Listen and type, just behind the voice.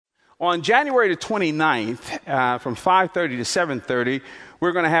On January the 29th, from 5:30 to 7:30,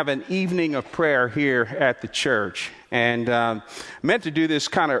 we're going to have an evening of prayer here at the church. And meant to do this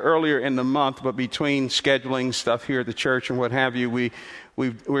kind of earlier in the month, but between scheduling stuff here at the church and what have you,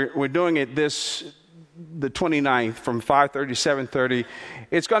 we're doing it the 29th from 5:30 to 7:30.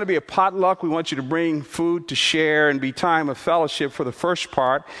 It's going to be a potluck. We want you to bring food to share and be time of fellowship for the first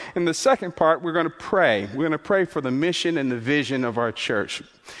part. In the second part, we're going to pray. We're going to pray for the mission and the vision of our church.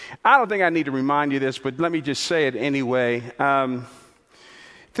 I don't think I need to remind you this, but let me just say it anyway.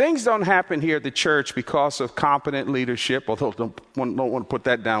 Things don't happen here at the church because of competent leadership, although don't want to put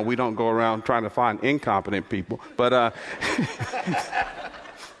that down. We don't go around trying to find incompetent people, but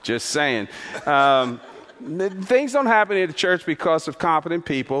just saying. Things don't happen here at the church because of competent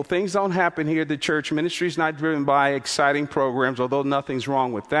people. Things don't happen here at the church. Ministry is not driven by exciting programs, although nothing's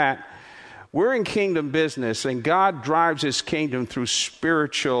wrong with that. We're in kingdom business, and God drives his kingdom through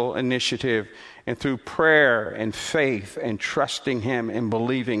spiritual initiative and through prayer and faith and trusting him and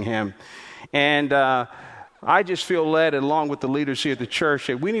believing him. And I just feel led, along with the leaders here at the church,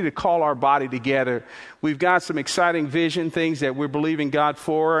 that we need to call our body together. We've got some exciting vision things that we're believing God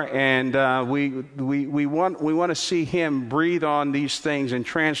for, and we want to see him breathe on these things and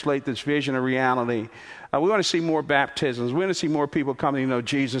translate this vision to reality. We want to see more baptisms. We want to see more people coming to know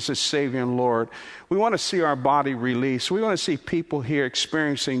Jesus as Savior and Lord. We want to see our body released. We want to see people here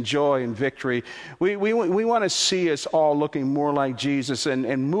experiencing joy and victory. We want to see us all looking more like Jesus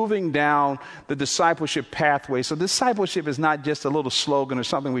and moving down the discipleship pathway. So discipleship is not just a little slogan or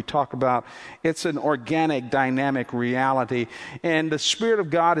something we talk about. It's an organic, dynamic reality. And the Spirit of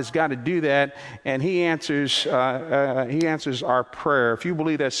God has got to do that, and he answers our prayer. If you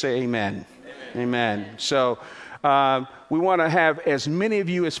believe that, say amen. Amen. So we want to have as many of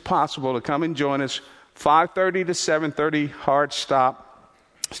you as possible to come and join us. 5:30 to 7:30, hard stop.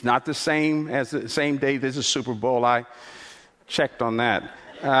 It's not the same as the same day there's a Super Bowl. I checked on that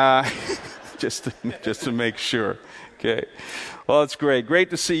just to make sure. Okay. Well, it's great. Great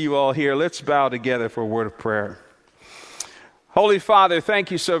to see you all here. Let's bow together for a word of prayer. Holy Father,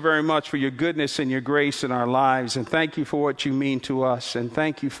 thank you so very much for your goodness and your grace in our lives. And thank you for what you mean to us. And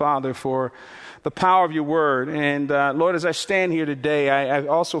thank you, Father, for the power of your word. And Lord, as I stand here today, I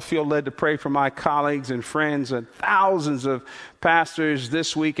also feel led to pray for my colleagues and friends and thousands of pastors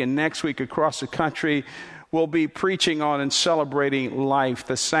this week and next week across the country will be preaching on and celebrating life,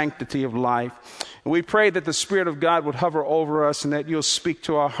 the sanctity of life. And we pray that the Spirit of God would hover over us and that you'll speak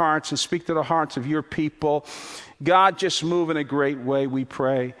to our hearts and speak to the hearts of your people. God, just move in a great way, we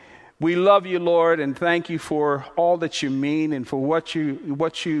pray. We love you, Lord, and thank you for all that you mean and for what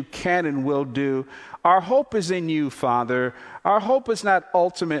you can and will do. Our hope is in you, Father. Our hope is not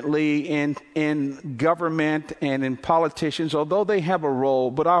ultimately in government and in politicians, although they have a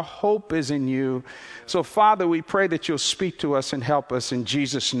role, but our hope is in you. So, Father, we pray that you'll speak to us and help us in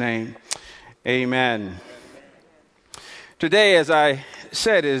Jesus' name. Amen. Today, as I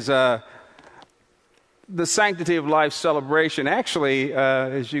said, is the Sanctity of Life celebration. Actually,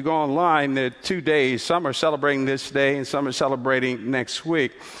 as you go online, there are 2 days. Some are celebrating this day and some are celebrating next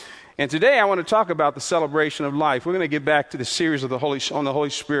week. And today I want to talk about the celebration of life. We're going to get back to the series of on the Holy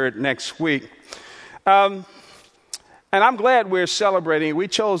Spirit next week. And I'm glad we're celebrating. We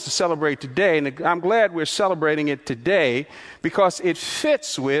chose to celebrate today, and I'm glad we're celebrating it today because it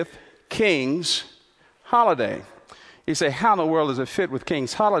fits with King's holiday. You say, how in the world does it fit with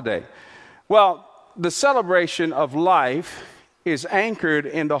King's holiday? Well, the celebration of life is anchored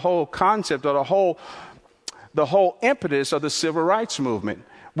in the whole concept or the whole impetus of the civil rights movement.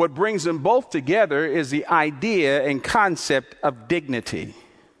 What brings them both together is the idea and concept of dignity.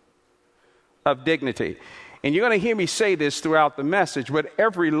 Of dignity. And you're going to hear me say this throughout the message, but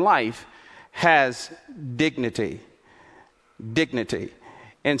every life has dignity. Dignity.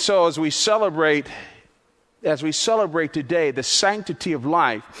 And so as we celebrate today the sanctity of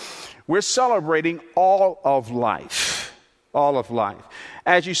life, we're celebrating all of life. All of life.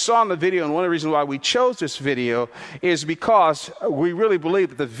 As you saw in the video, and one of the reasons why we chose this video is because we really believe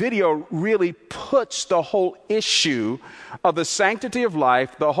that the video really puts the whole issue of the sanctity of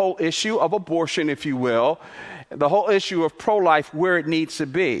life, the whole issue of abortion, if you will, the whole issue of pro-life where it needs to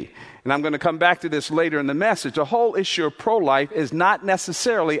be. And I'm going to come back to this later in the message. The whole issue of pro-life is not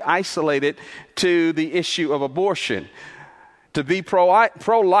necessarily isolated to the issue of abortion. To be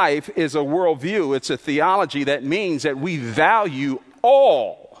pro-life is a worldview. It's a theology that means that we value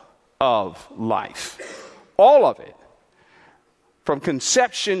all of life. All of it. From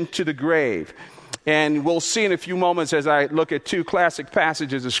conception to the grave. And we'll see in a few moments as I look at 2 classic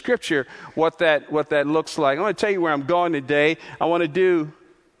passages of Scripture what that looks like. I want to tell you where I'm going today. I want to do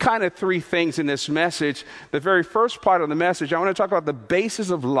kind of three things in this message. The very first part of the message, I want to talk about the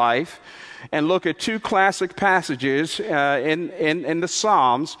basis of life and look at two classic passages in the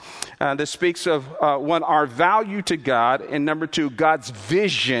Psalms that speaks of, one, our value to God, and number two, God's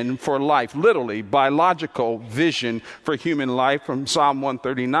vision for life, literally biological vision for human life from Psalm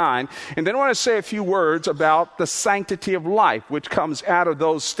 139. And then I want to say a few words about the sanctity of life, which comes out of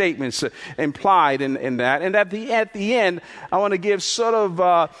those statements implied in that. And at the end, I want to give sort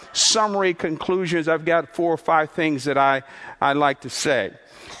of summary conclusions. I've got 4 or 5 things that I'd like to say.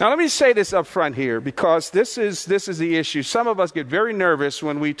 Now, let me say this up front here, because this is the issue. Some of us get very nervous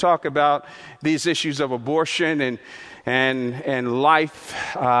when we talk about these issues of abortion and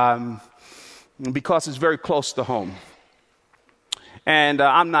life, because it's very close to home. And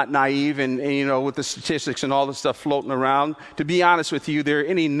I'm not naive, and with the statistics and all the stuff floating around. To be honest with you, there are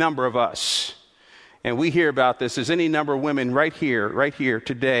any number of us, and we hear about this. There's any number of women right here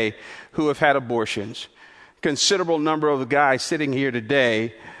today who have had abortions. Considerable number of the guys sitting here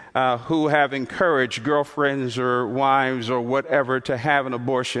today who have encouraged girlfriends or wives or whatever to have an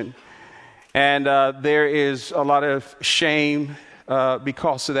abortion. And there is a lot of shame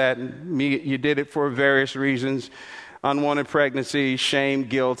because of that. You did it for various reasons: unwanted pregnancy, shame,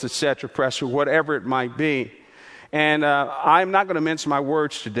 guilt, etc., pressure, whatever it might be. And I'm not going to mince my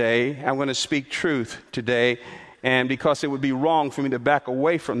words today. I'm going to speak truth today. And because it would be wrong for me to back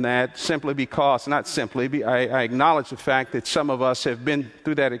away from that, simply because, not simply, I acknowledge the fact that some of us have been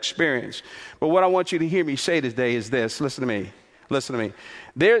through that experience. But what I want you to hear me say today is this. Listen to me.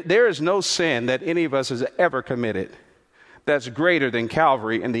 There is no sin that any of us has ever committed that's greater than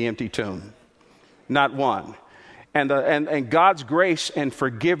Calvary and the empty tomb. Not one. And God's grace and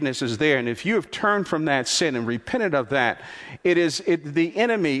forgiveness is there. And if you have turned from that sin and repented of that, the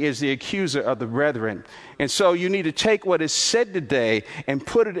enemy is the accuser of the brethren. And so you need to take what is said today and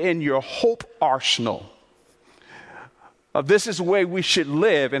put it in your hope arsenal. This is the way we should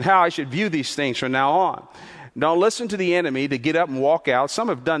live and how I should view these things from now on. Don't listen to the enemy to get up and walk out. Some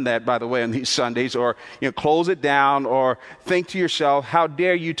have done that, by the way, on these Sundays, or close it down, or think to yourself, how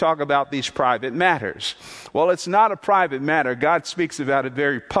dare you talk about these private matters? Well, it's not a private matter. God speaks about it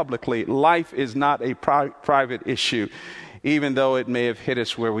very publicly. Life is not a private issue, even though it may have hit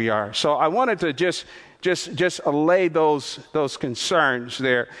us where we are. So I wanted to just allay those concerns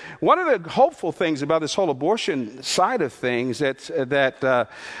there. One of the hopeful things about this whole abortion side of things that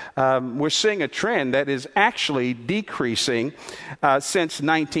we're seeing a trend that is actually decreasing since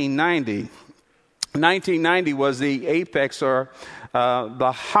 1990. 1990 was the apex, or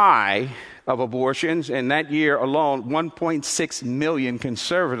the high of abortions, and that year alone, 1.6 million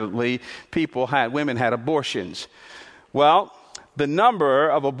conservatively women had abortions. Well, the number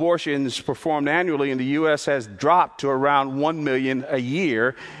of abortions performed annually in the U.S. has dropped to around 1 million a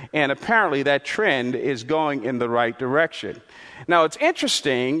year, and apparently that trend is going in the right direction. Now, it's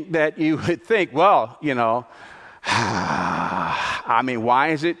interesting that you would think, well, why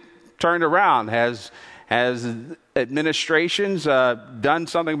is it turned around? Has administrations done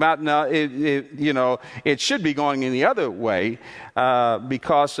something about it? No, it should be going in the other way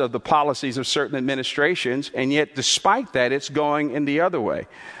because of the policies of certain administrations, and yet despite that, it's going in the other way.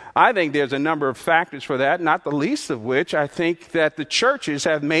 I think there's a number of factors for that, not the least of which I think that the churches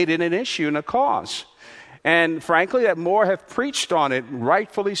have made it an issue and a cause. And frankly, that more have preached on it,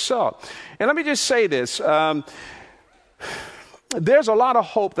 rightfully so. And let me just say this. There's a lot of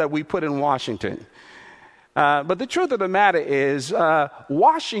hope that we put in Washington. But the truth of the matter is,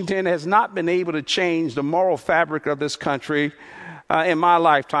 Washington has not been able to change the moral fabric of this country in my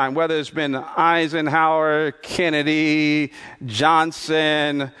lifetime, whether it's been Eisenhower, Kennedy,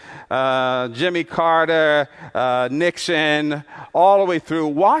 Johnson, Jimmy Carter, Nixon, all the way through.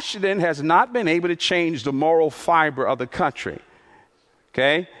 Washington has not been able to change the moral fiber of the country.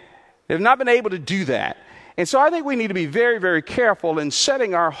 Okay? They've not been able to do that. And so I think we need to be very, very careful in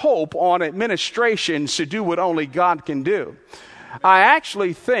setting our hope on administrations to do what only God can do. I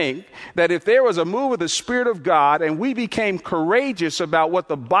actually think that if there was a move of the Spirit of God and we became courageous about what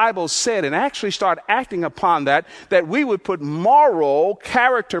the Bible said and actually start acting upon that we would put moral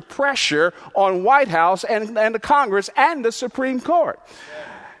character pressure on White House and the Congress and the Supreme Court.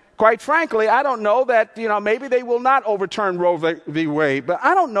 Quite frankly, I don't know that, maybe they will not overturn Roe v. Wade, but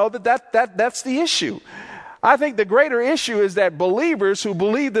I don't know that's the issue. I think the greater issue is that believers who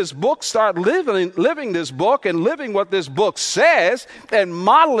believe this book start living this book and living what this book says and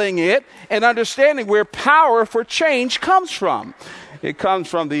modeling it and understanding where power for change comes from. It comes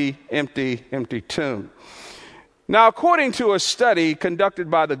from the empty tomb. Now, according to a study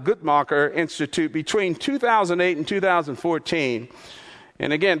conducted by the Guttmacher Institute between 2008 and 2014,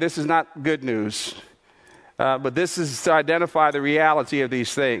 And again, this is not good news, but this is to identify the reality of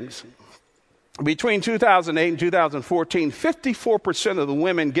these things. Between 2008 and 2014, 54% of the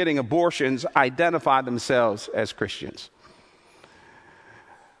women getting abortions identify themselves as Christians.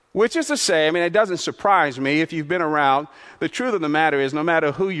 Which is to say, I mean, it doesn't surprise me if you've been around. The truth of the matter is, no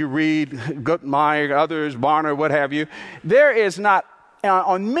matter who you read, Guttmeyer, others, Barner, what have you, there is not,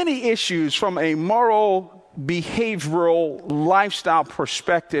 on many issues from a moral, behavioral, lifestyle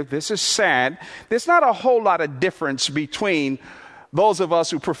perspective, this is sad, there's not a whole lot of difference between those of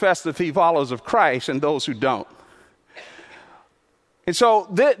us who profess to be followers of Christ and those who don't. And so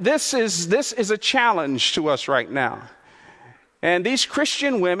this is a challenge to us right now. And these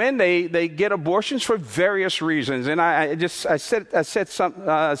Christian women, they get abortions for various reasons. And I said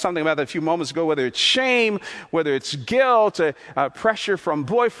something about that a few moments ago, whether it's shame, whether it's guilt, pressure from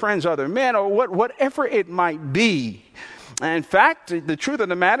boyfriends, other men, or whatever it might be. And in fact, the truth of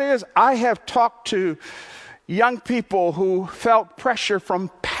the matter is, I have talked to young people who felt pressure from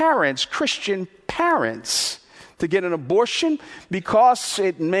parents, Christian parents, to get an abortion because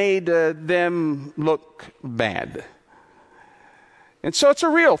it made them look bad. And so it's a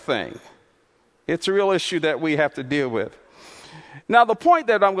real thing. It's a real issue that we have to deal with. Now, the point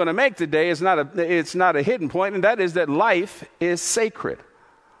that I'm going to make today is it's not a hidden point, and that is that life is sacred.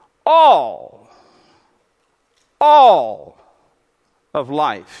 All of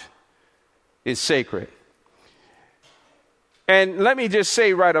life is sacred. And let me just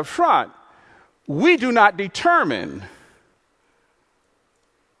say right up front, we do not determine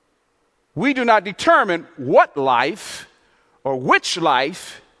what life or which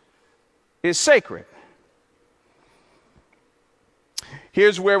life is sacred.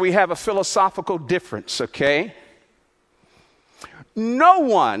 Here's where we have a philosophical difference, okay? No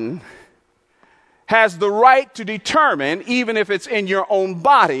one has the right to determine, even if it's in your own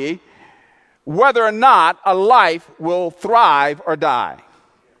body, whether or not a life will thrive or die.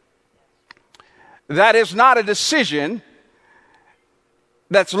 That is not a decision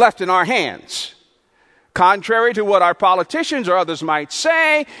that's left in our hands. Contrary to what our politicians or others might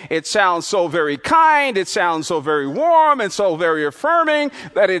say, it sounds so very kind, it sounds so very warm and so very affirming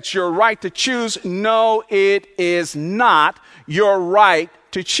that it's your right to choose. No, it is not your right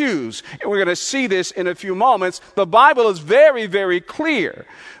to choose. And we're going to see this in a few moments. The Bible is very, very clear.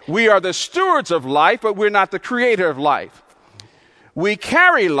 We are the stewards of life, but we're not the creator of life. We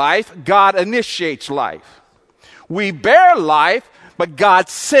carry life, God initiates life. We bear life, but God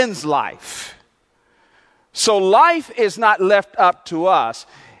sends life. So life is not left up to us.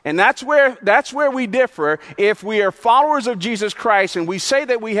 And that's where we differ. If we are followers of Jesus Christ and we say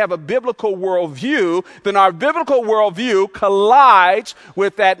that we have a biblical worldview, then our biblical worldview collides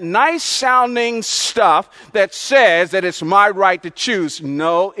with that nice sounding stuff that says that it's my right to choose.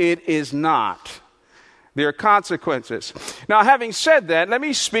 No, it is not. There are consequences. Now, having said that, let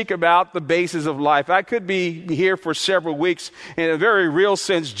me speak about the basis of life. I could be here for several weeks. In a very real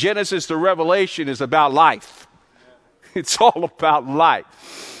sense, Genesis to Revelation is about life. It's all about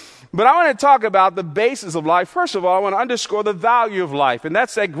life. But I want to talk about the basis of life. First of all, I want to underscore the value of life. And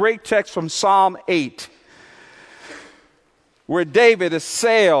that's that great text from Psalm 8, where David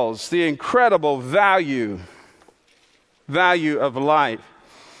assails the incredible value of life.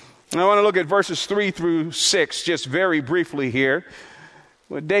 And I want to look at verses 3 through 6 just very briefly here,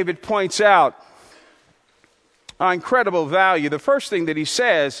 where David points out our incredible value. The first thing that he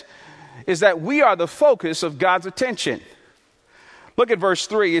says is that we are the focus of God's attention. Look at verse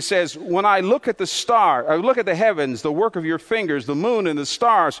 3. It says, when I look at the heavens, the work of your fingers, the moon and the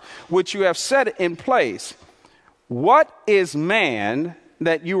stars, which you have set in place, what is man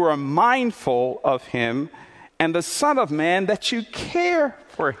that you are mindful of him, and the Son of Man that you care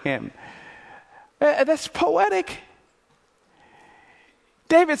for him? That's poetic.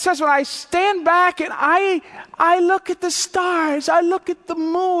 David says, when I stand back and I look at the stars, I look at the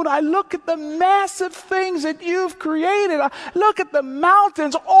moon, I look at the massive things that you've created, I look at the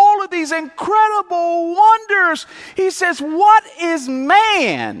mountains, all of these incredible wonders. He says, what is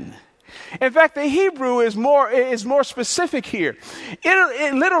man? In fact, the Hebrew is more specific here.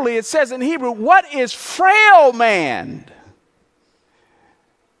 It literally says in Hebrew, what is frail man?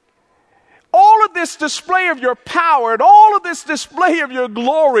 All of this display of your power and all of this display of your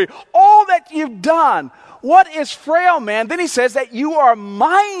glory, all that you've done, what is frail man? Then he says that you are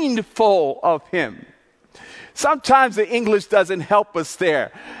mindful of him. Sometimes the English doesn't help us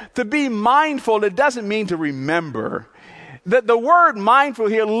there. To be mindful, it doesn't mean to remember. The word mindful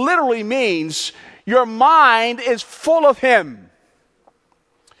here literally means your mind is full of him.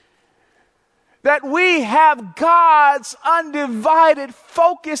 that we have God's undivided,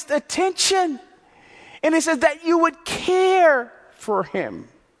 focused attention. And it says that you would care for him.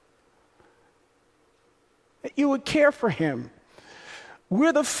 That you would care for him.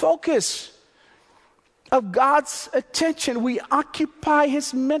 We're the focus of God's attention. We occupy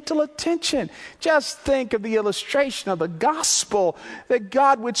his mental attention. Just think of the illustration of the gospel, that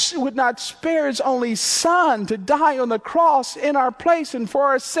God would not spare his only son to die on the cross in our place and for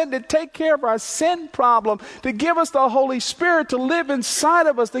our sin, to take care of our sin problem, to give us the Holy Spirit to live inside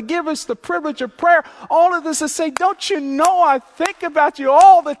of us, to give us the privilege of prayer. All of this is say, don't you know I think about you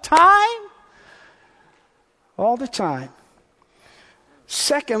all the time? All the time.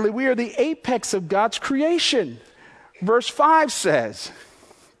 Secondly, we are the apex of God's creation. Verse 5 says,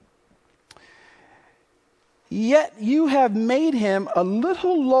 yet you have made him a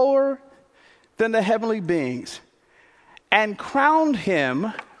little lower than the heavenly beings and crowned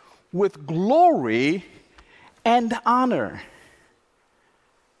him with glory and honor.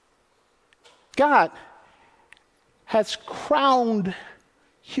 God has crowned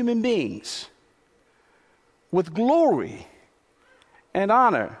human beings with glory and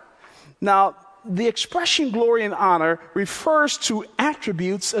honor. Now, the expression glory and honor refers to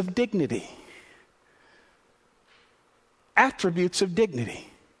attributes of dignity. Attributes of dignity.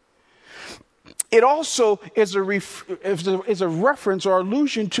 It also is a reference or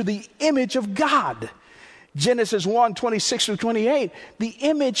allusion to the image of God. Genesis 1:26-28, the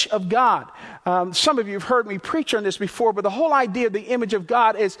image of God. Some of you have heard me preach on this before, but the whole idea of the image of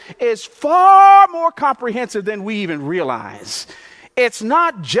God is far more comprehensive than we even realize. It's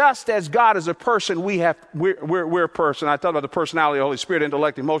not just as God is a person, we're a person. I talked about the personality, the Holy Spirit,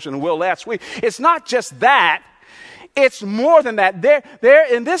 intellect, emotion, and will last week. It's not just that. It's more than that.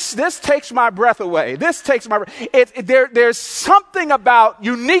 And this takes my breath away. This takes my breath. There's something about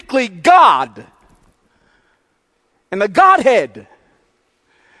uniquely God and the Godhead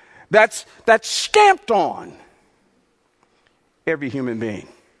that's stamped on every human being.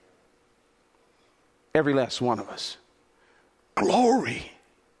 Every last one of us. Glory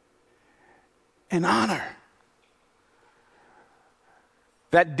and honor.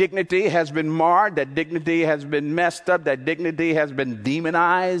 That dignity has been marred. That dignity has been messed up. That dignity has been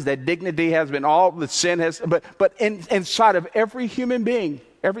demonized. That dignity has been all the sin has. But inside of every human being,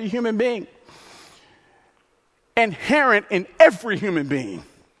 inherent in every human being,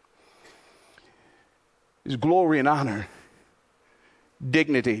 is glory and honor,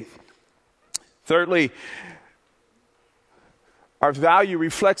 dignity. Thirdly, our value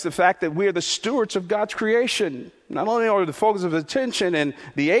reflects the fact that we are the stewards of God's creation. Not only are we the focus of attention and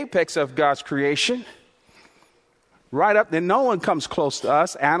the apex of God's creation, right up there, no one comes close to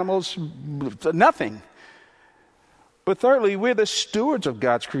us, animals, nothing. But thirdly, we're the stewards of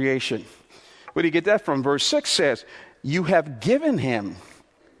God's creation. Where do you get that from? Verse 6 says, you have given him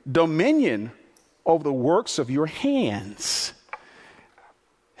dominion over the works of your hands.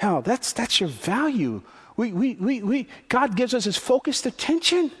 Now, that's your value. God gives us his focused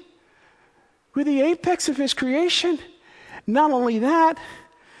attention. We're the apex of his creation. Not only that,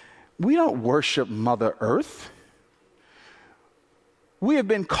 we don't worship Mother Earth. We have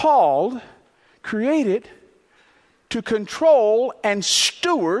been called, created, to control and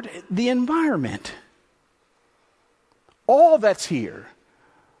steward the environment. All that's here,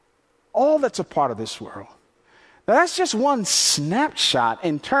 all that's a part of this world. Now, that's just one snapshot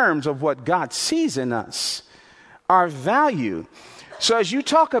in terms of what God sees in us, our value. So as you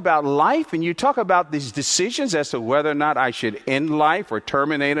talk about life and you talk about these decisions as to whether or not I should end life or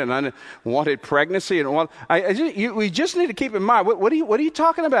terminate an unwanted pregnancy, and all, we just need to keep in mind, what are you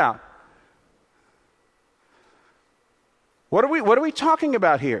talking about? What are we talking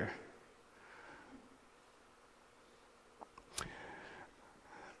about here?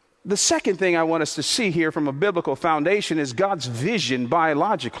 The second thing I want us to see here from a biblical foundation is God's vision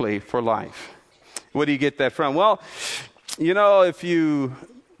biologically for life. Where do you get that from? Well, you know, if you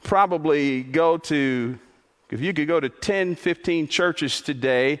could go to 10, 15 churches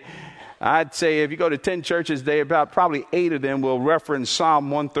today, I'd say if you go to 10 churches today, about probably 8 of them will reference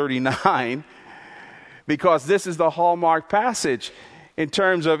Psalm 139, because this is the hallmark passage in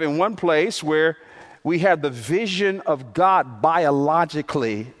terms of, in one place where we have the vision of God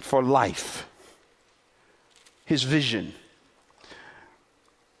biologically for life. His vision.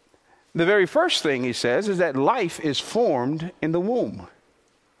 The very first thing he says is that life is formed in the womb.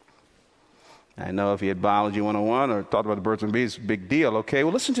 I know if you had Biology 101 or talked about the birds and bees, big deal. Okay,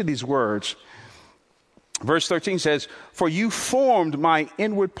 well, listen to these words. Verse 13 says, for you formed my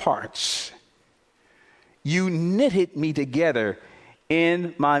inward parts. You knitted me together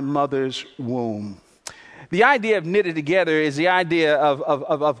in my mother's womb. The idea of knitted together is the idea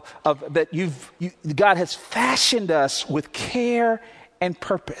of that God has fashioned us with care and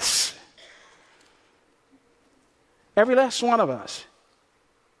purpose. Every last one of us.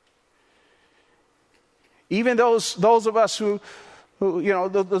 Even those of us who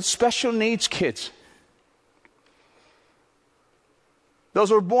the special needs kids.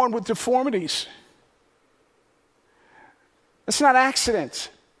 Those who are born with deformities. It's not accidents.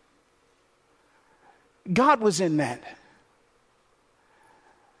 God was in that.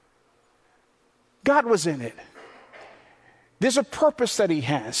 God was in it. There's a purpose that he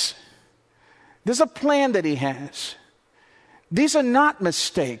has. There's a plan that he has. These are not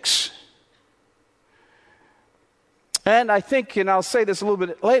mistakes. And I think, and I'll say this a little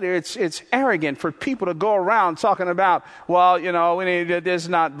bit later, it's arrogant for people to go around talking about, well, there's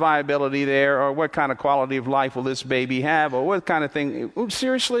not viability there, or what kind of quality of life will this baby have, or what kind of thing.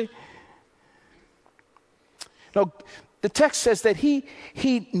 Seriously? No, the text says that he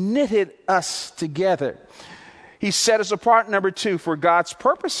knitted us together. He set us apart, number 2, for God's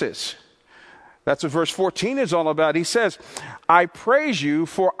purposes. That's what verse 14 is all about. He says, I praise you,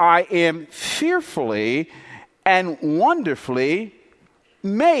 for I am fearfully and wonderfully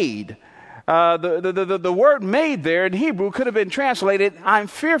made. The word made there in Hebrew could have been translated, I'm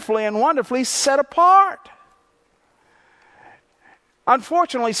fearfully and wonderfully set apart.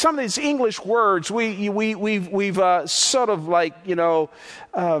 Unfortunately, some of these English words, we've sort of like,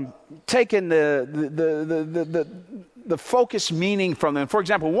 taken the focused meaning from them. For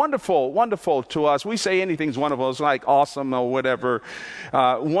example, wonderful to us. We say anything's wonderful. It's like awesome or whatever.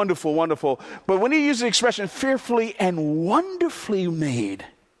 Wonderful. But when he uses the expression fearfully and wonderfully made,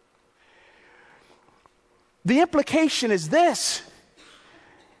 the implication is this.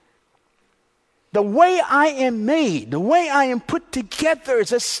 The way I am made, the way I am put together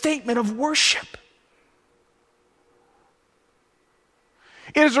is a statement of worship.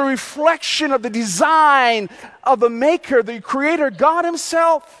 It is a reflection of the design of the Maker, the Creator, God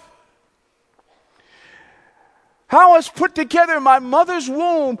Himself. How I was put together in my mother's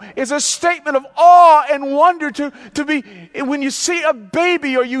womb is a statement of awe and wonder to be, when you see a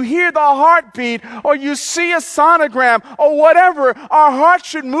baby or you hear the heartbeat or you see a sonogram or whatever, our hearts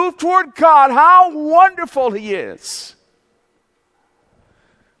should move toward God. How wonderful He is.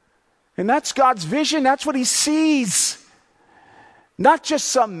 And that's God's vision. That's what He sees. Not just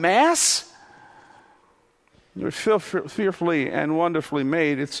some mass. You're fearfully and wonderfully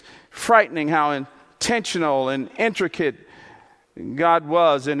made. It's frightening how intentional and intricate God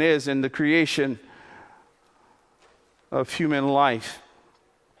was and is in the creation of human life.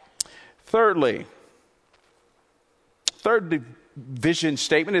 Third vision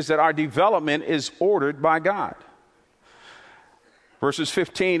statement is that our development is ordered by God. Verses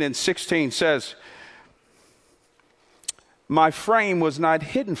 15 and 16 says, my frame was not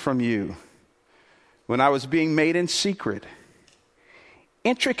hidden from you when I was being made in secret,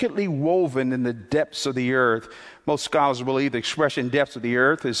 intricately woven in the depths of the earth. Most scholars believe the expression depths of the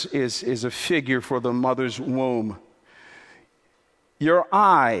earth is a figure for the mother's womb. Your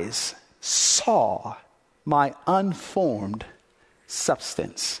eyes saw my unformed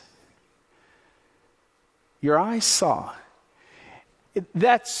substance. Your eyes saw.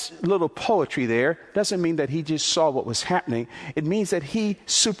 That's little poetry there. Doesn't mean that he just saw what was happening. It means that he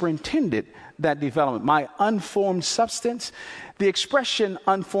superintended that development. My unformed substance. The expression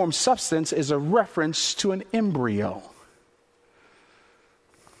unformed substance is a reference to an embryo.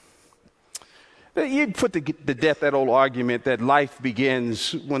 You'd put to death that old argument that life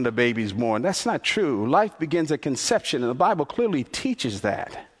begins when the baby's born. That's not true. Life begins at conception, and the Bible clearly teaches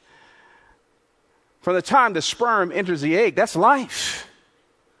that. From the time the sperm enters the egg, that's life.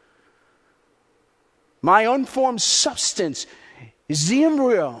 My unformed substance is the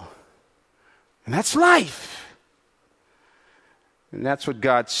embryo, and that's life. And that's what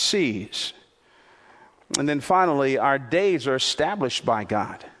God sees. And then finally, our days are established by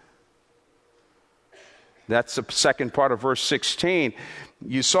God. That's the second part of verse 16.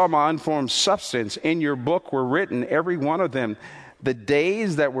 You saw my unformed substance. In your book were written, every one of them, the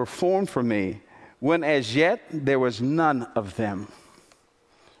days that were formed for me, when as yet there was none of them.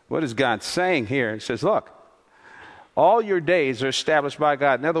 What is God saying here? He says, look, all your days are established by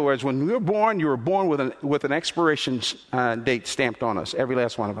God. In other words, when you were born with an expiration date stamped on us, every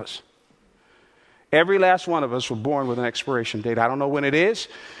last one of us. Every last one of us were born with an expiration date. I don't know when it is.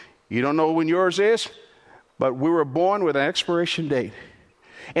 You don't know when yours is. But we were born with an expiration date.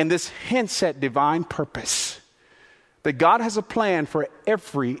 And this hints at divine purpose. That God has a plan for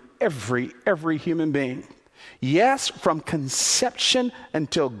every human being. Yes, from conception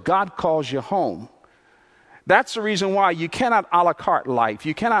until God calls you home. That's the reason why you cannot a la carte life.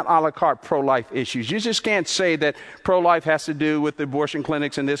 You cannot a la carte pro-life issues. You just can't say that pro-life has to do with the abortion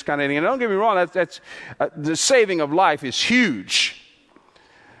clinics and this kind of thing. And don't get me wrong, the saving of life is huge.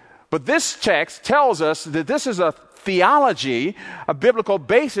 But this text tells us that this is a theology, a biblical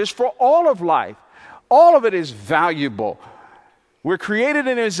basis for all of life. All of it is valuable. We're created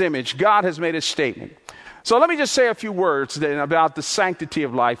in His image. God has made a statement. So let me just say a few words then about the sanctity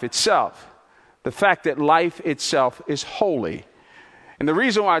of life itself. The fact that life itself is holy. And the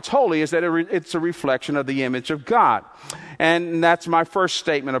reason why it's holy is that it's a reflection of the image of God. And that's my first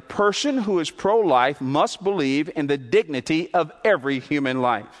statement. A person who is pro-life must believe in the dignity of every human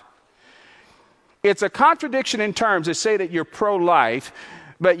life. It's a contradiction in terms to say that you're pro-life,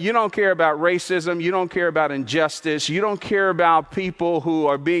 but you don't care about racism, you don't care about injustice, you don't care about people who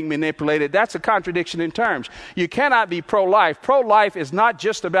are being manipulated. That's a contradiction in terms. You cannot be pro-life. Pro-life is not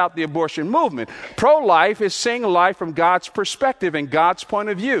just about the abortion movement. Pro-life is seeing life from God's perspective and God's point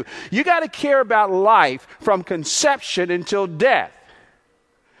of view. You got to care about life from conception until death.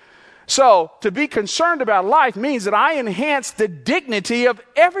 So, to be concerned about life means that I enhance the dignity of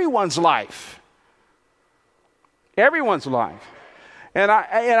everyone's life. Everyone's life. And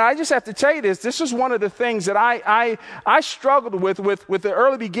I just have to tell you this is one of the things that I struggled with the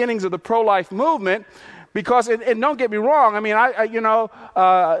early beginnings of the pro-life movement, because, and don't get me wrong, I mean,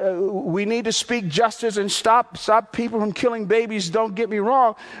 we need to speak justice and stop people from killing babies, don't get me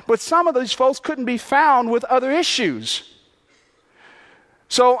wrong, but some of these folks couldn't be found with other issues.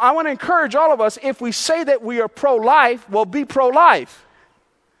 So I want to encourage all of us, if we say that we are pro-life, well, be pro-life.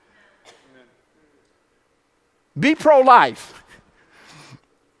 Be pro-life.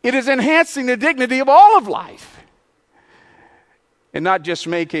 It is enhancing the dignity of all of life and not just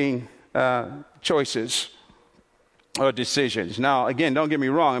making choices or decisions. Now, again, don't get me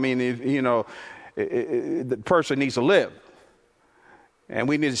wrong. I mean, the person needs to live, and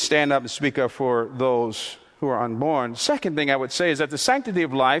we need to stand up and speak up for those who are unborn. Second thing I would say is that the sanctity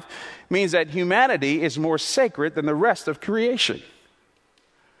of life means that humanity is more sacred than the rest of creation.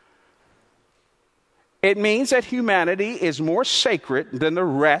 It means that humanity is more sacred than the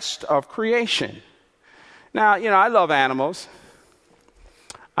rest of creation. Now, I love animals.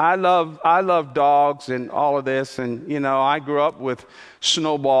 I love dogs and all of this. And, I grew up with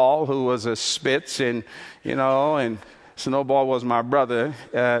Snowball, who was a Spitz, and Snowball was my brother.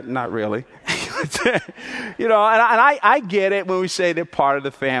 Not really. And I get it when we say they're part of the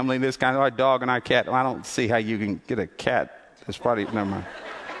family, this kind of, our dog and our cat. I don't see how you can get a cat. That's probably, never mind.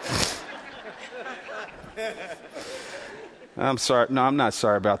 I'm sorry. No, I'm not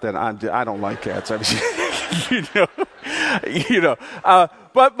sorry about that. I don't like cats. But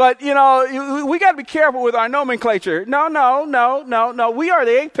we got to be careful with our nomenclature. No. We are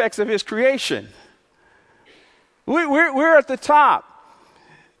the apex of His creation. We're at the top.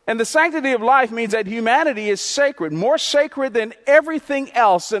 And the sanctity of life means that humanity is sacred, more sacred than everything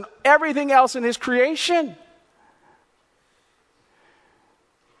else in His creation.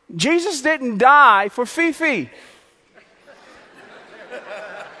 Jesus didn't die for Fifi.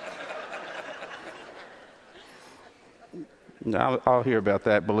 I'll hear about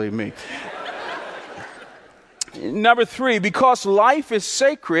that, believe me. Number 3, because life is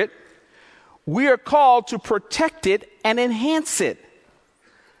sacred, we are called to protect it and enhance it.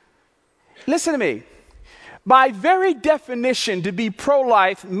 Listen to me. By very definition, to be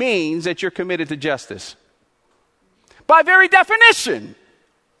pro-life means that you're committed to justice. By very definition.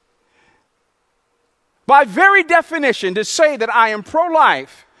 By very definition, to say that I am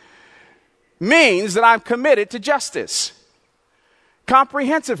pro-life means that I'm committed to justice.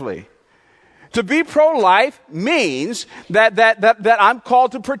 Comprehensively. To be pro-life means that I'm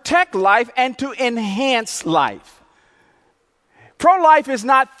called to protect life and to enhance life. Pro-life is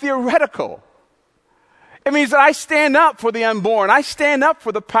not theoretical. It means that I stand up for the unborn. I stand up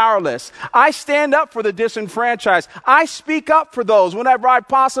for the powerless. I stand up for the disenfranchised. I speak up for those whenever I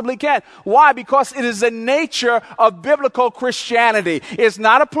possibly can. Why? Because it is the nature of biblical Christianity. It's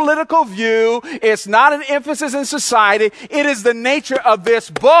not a political view. It's not an emphasis in society. It is the nature of this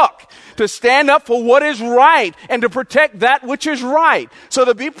book to stand up for what is right and to protect that which is right. So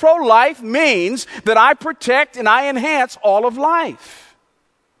to be pro-life means that I protect and I enhance all of life.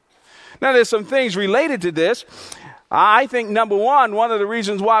 Now, there's some things related to this. I think, number one of the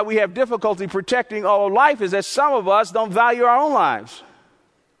reasons why we have difficulty protecting all of life is that some of us don't value our own lives.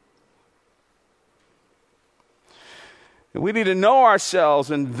 We need to know ourselves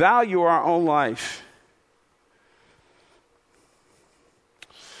and value our own life.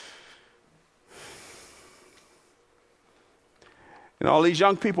 And all these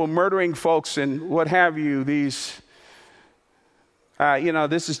young people murdering folks and what have you, these,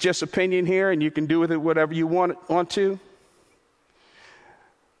 this is just opinion here and you can do with it whatever you want to.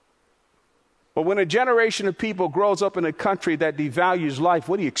 But when a generation of people grows up in a country that devalues life,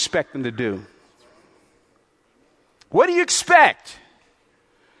 what do you expect them to do? What do you expect?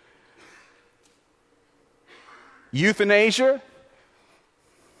 Euthanasia?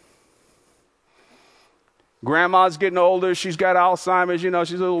 Grandma's getting older. She's got Alzheimer's.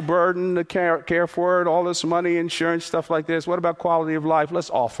 She's a little burden to care for it. All this money, insurance, stuff like this. What about quality of life?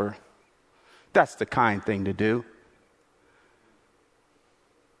 Let's offer. That's the kind thing to do.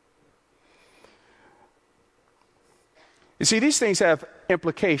 You see, these things have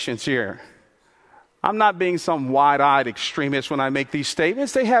implications here. I'm not being some wide-eyed extremist when I make these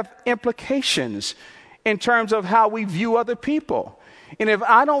statements. They have implications in terms of how we view other people. And if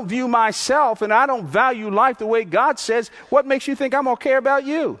I don't view myself and I don't value life the way God says, what makes you think I'm going to care about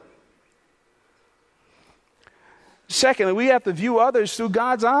you? Secondly, we have to view others through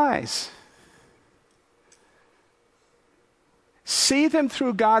God's eyes. See them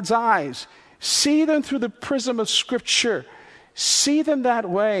through God's eyes. See them through the prism of Scripture. See them that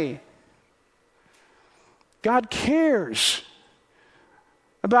way. God cares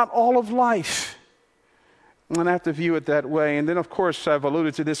about all of life. And I have to view it that way. And then, of course, I've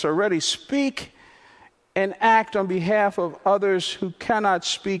alluded to this already. Speak and act on behalf of others who cannot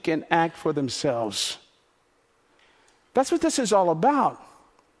speak and act for themselves. That's what this is all about.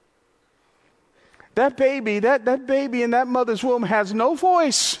 That baby, that baby in that mother's womb has no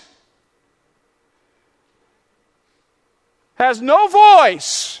voice. Has no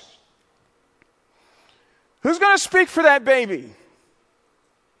voice. Who's going to speak for that baby?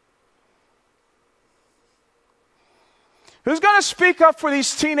 Who's going to speak up for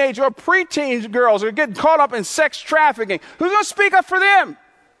these teenage or preteen girls who are getting caught up in sex trafficking? Who's going to speak up for them?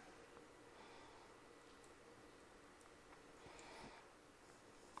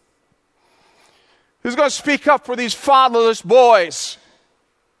 Who's going to speak up for these fatherless boys?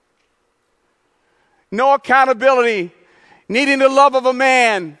 No accountability, needing the love of a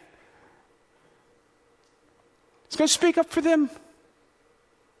man. Who's going to speak up for them?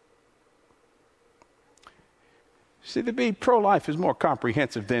 See, to be pro-life is more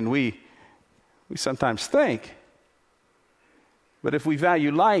comprehensive than we sometimes think. But if we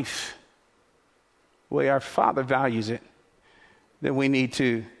value life the way our Father values it, then we need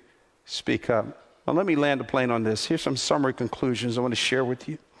to speak up. Well, let me land the plane on this. Here's some summary conclusions I want to share with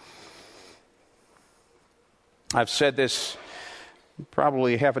you. I've said this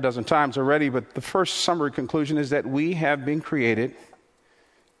probably half a dozen times already, but the first summary conclusion is that we have been created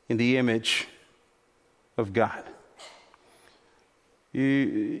in the image of God.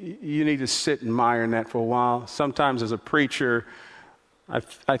 You need to sit and mire in that for a while. Sometimes as a preacher,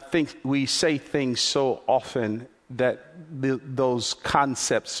 I think we say things so often that those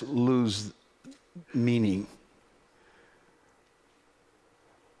concepts lose meaning.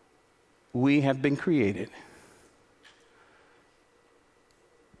 We have been created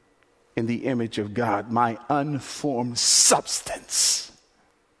in the image of God, my unformed substance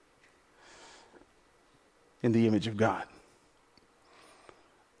in the image of God.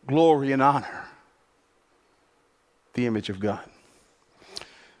 Glory and honor, the image of God.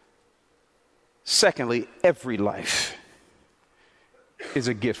 Secondly, every life is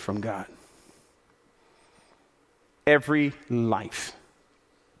a gift from God. Every life.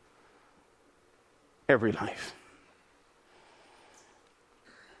 Every life.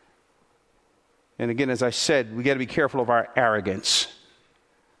 And again, as I said, we got to be careful of our arrogance,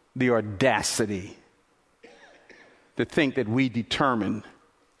 the audacity to think that we determine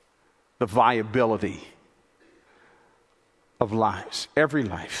the viability of lives. Every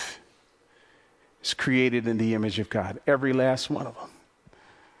life is created in the image of God. Every last one of them.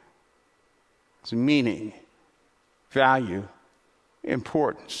 It's meaning, value,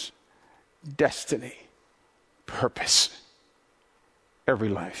 importance, destiny, purpose. Every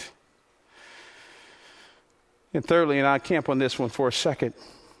life. And thirdly, and I'll camp on this one for a second,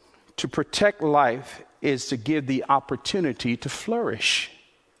 to protect life is to give the opportunity to flourish.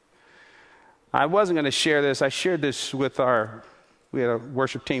 I wasn't going to share this. I shared this with we had a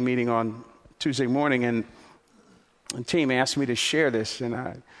worship team meeting on Tuesday morning, and the team asked me to share this, and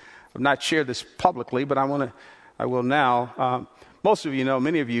I've not shared this publicly, but I will now. Most of you know,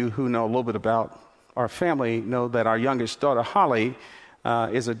 many of you who know a little bit about our family know that our youngest daughter, Holly,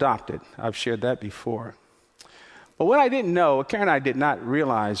 is adopted. I've shared that before. But what I didn't know, what Karen and I did not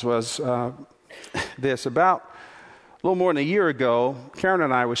realize was this. About a little more than a year ago, Karen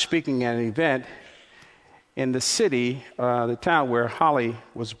and I were speaking at an event, in the city, the town where Holly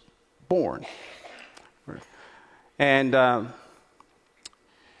was born. And the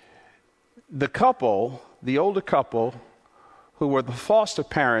couple, the older couple, who were the foster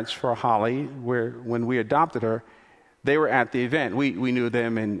parents for Holly, when we adopted her, they were at the event. We knew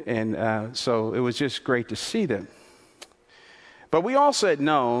them, and so it was just great to see them. But we also had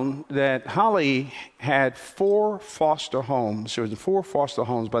known that Holly had 4 foster homes. She was in 4 foster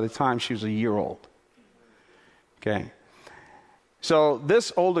homes by the time she was a year old. Okay. So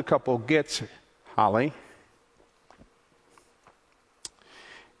this older couple gets Holly,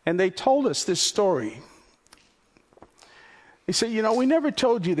 and they told us this story. They said, we never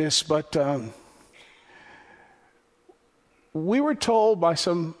told you this, but we were told by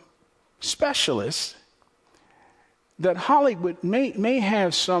some specialists that Holly may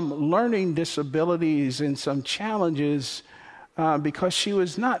have some learning disabilities and some challenges because she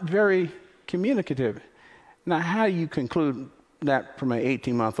was not very communicative. Now, how do you conclude that from an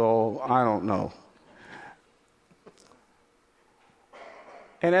 18-month-old? I don't know.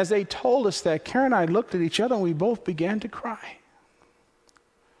 And as they told us that, Karen and I looked at each other and we both began to cry.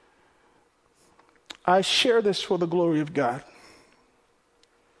 I share this for the glory of God.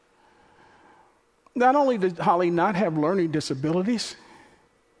 Not only did Holly not have learning disabilities,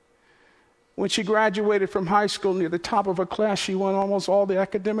 when she graduated from high school near the top of her class, she won almost all the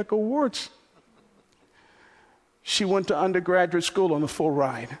academic awards. She went to undergraduate school on a full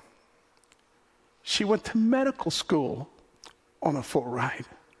ride. She went to medical school on a full ride.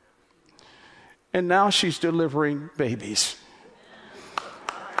 And now she's delivering babies.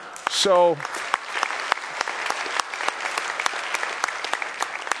 So,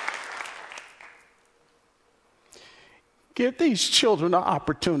 give these children an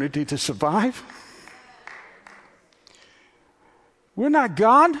opportunity to survive. We're not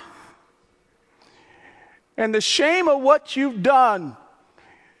God. And the shame of what you've done,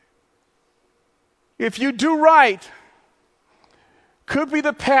 if you do right, could be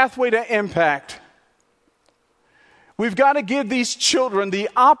the pathway to impact. We've got to give these children the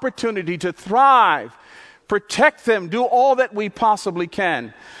opportunity to thrive, protect them, do all that we possibly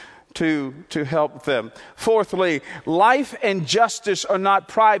can to help them. Fourthly, life and justice are not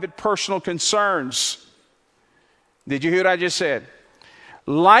private personal concerns. Did you hear what I just said?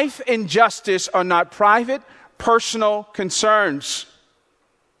 Life and justice are not private personal concerns.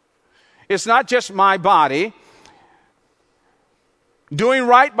 It's not just my body. Doing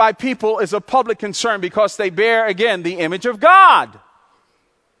right by people is a public concern because they bear, again, the image of God.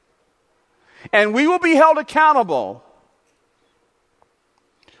 And we will be held accountable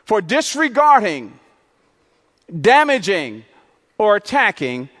for disregarding, damaging, or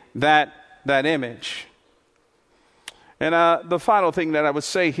attacking that image. And the final thing that I would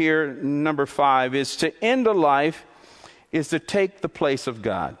say here, number 5, is to end a life is to take the place of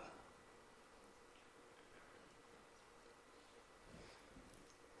God.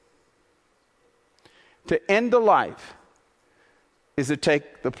 To end a life is to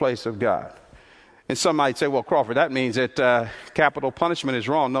take the place of God. And some might say, well, Crawford, that means that capital punishment is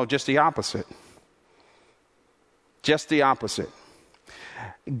wrong. No, just the opposite. Just the opposite.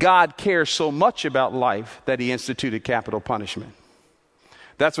 God cares so much about life that he instituted capital punishment.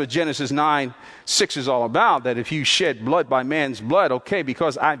 That's what Genesis 9:6 is all about, that if you shed blood by man's blood, okay,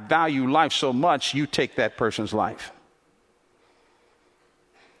 because I value life so much, you take that person's life.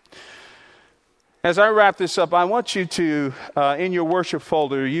 As I wrap this up, I want you to, in your worship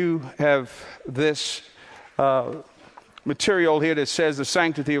folder, you have this material here that says the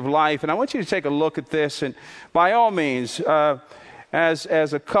sanctity of life. And I want you to take a look at this. And by all means,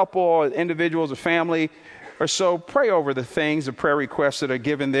 as a couple, or individuals, a family, or so, pray over the things, the prayer requests that are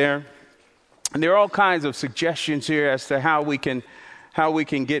given there. And there are all kinds of suggestions here as to how we can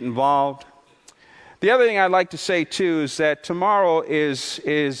get involved. The other thing I'd like to say, too, is that tomorrow is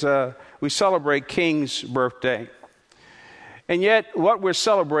we celebrate King's birthday. And yet what we're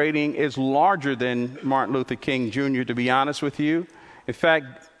celebrating is larger than Martin Luther King Jr., to be honest with you. In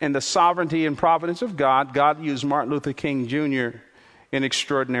fact, in the sovereignty and providence of God, God used Martin Luther King Jr. in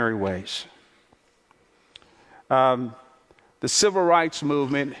extraordinary ways. The civil rights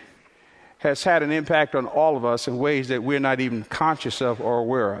movement has had an impact on all of us in ways that we're not even conscious of or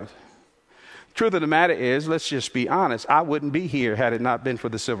aware of. Truth of the matter is, let's just be honest, I wouldn't be here had it not been for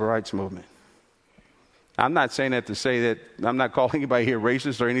the civil rights movement. I'm not saying that to say that I'm not calling anybody here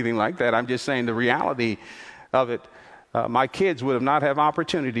racist or anything like that. I'm just saying the reality of it. My kids would have not have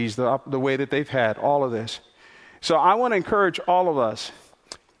opportunities the way that they've had, all of this. So I want to encourage all of us,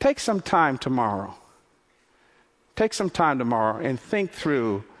 take some time tomorrow. Take some time tomorrow and think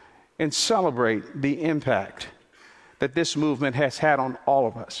through and celebrate the impact that this movement has had on all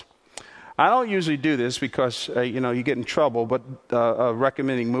of us. I don't usually do this because, you get in trouble, but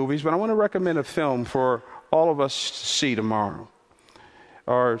recommending movies, but I want to recommend a film for all of us to see tomorrow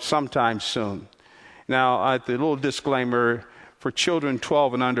or sometime soon. Now, the little disclaimer, for children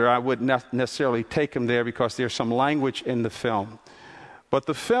 12 and under, I wouldn't necessarily take them there because there's some language in the film. But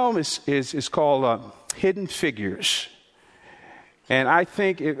the film is called Hidden Figures. And I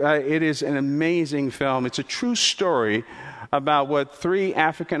think it is an amazing film. It's a true story about what three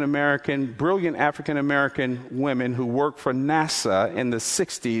brilliant African-American women who worked for NASA in the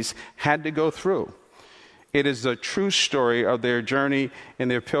 60s had to go through. It is a true story of their journey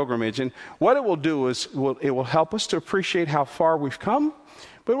and their pilgrimage. And what it will do is it will help us to appreciate how far we've come,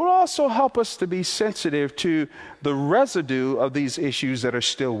 but it will also help us to be sensitive to the residue of these issues that are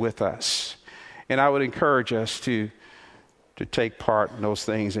still with us. And I would encourage us to take part in those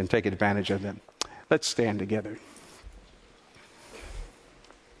things and take advantage of them. Let's stand together.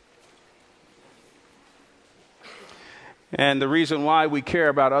 And the reason why we care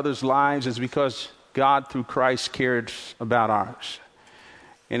about others' lives is because God, through Christ, cared about ours.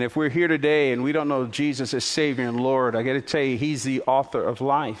 And if we're here today and we don't know Jesus as Savior and Lord, I got to tell you, He's the author of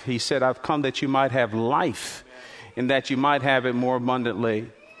life. He said, I've come that you might have life and that you might have it more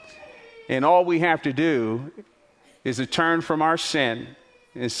abundantly. And all we have to do is to turn from our sin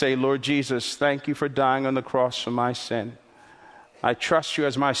and say, Lord Jesus, thank you for dying on the cross for my sin. I trust you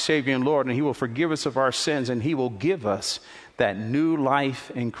as my Savior and Lord, and He will forgive us of our sins, and He will give us that new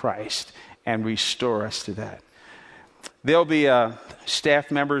life in Christ and restore us to that. There'll be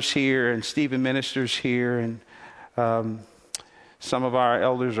staff members here and Stephen ministers here and some of our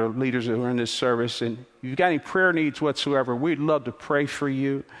elders or leaders who are in this service. And if you've got any prayer needs whatsoever, we'd love to pray for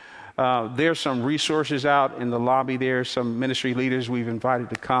you. There's some resources out in the lobby there, some ministry leaders we've invited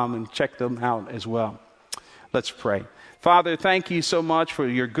to come and check them out as well. Let's pray. Father, thank you so much for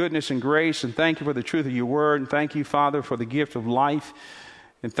your goodness and grace, and thank you for the truth of your word, and thank you, Father, for the gift of life.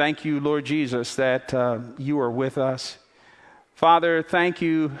 And thank you, Lord Jesus, that you are with us. Father, thank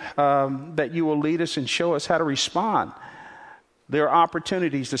you that you will lead us and show us how to respond. There are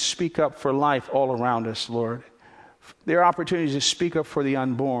opportunities to speak up for life all around us, Lord. There are opportunities to speak up for the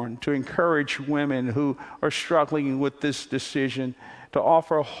unborn, to encourage women who are struggling with this decision, to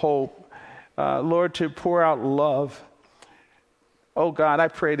offer hope, Lord, to pour out love. Oh God, I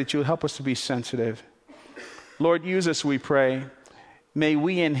pray that you'll help us to be sensitive. Lord, use us, we pray. May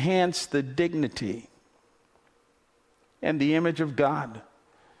we enhance the dignity and the image of God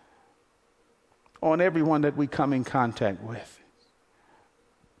on everyone that we come in contact with.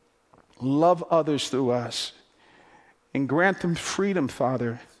 Love others through us and grant them freedom,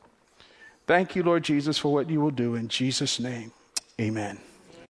 Father. Thank you, Lord Jesus, for what you will do. In Jesus' name, amen.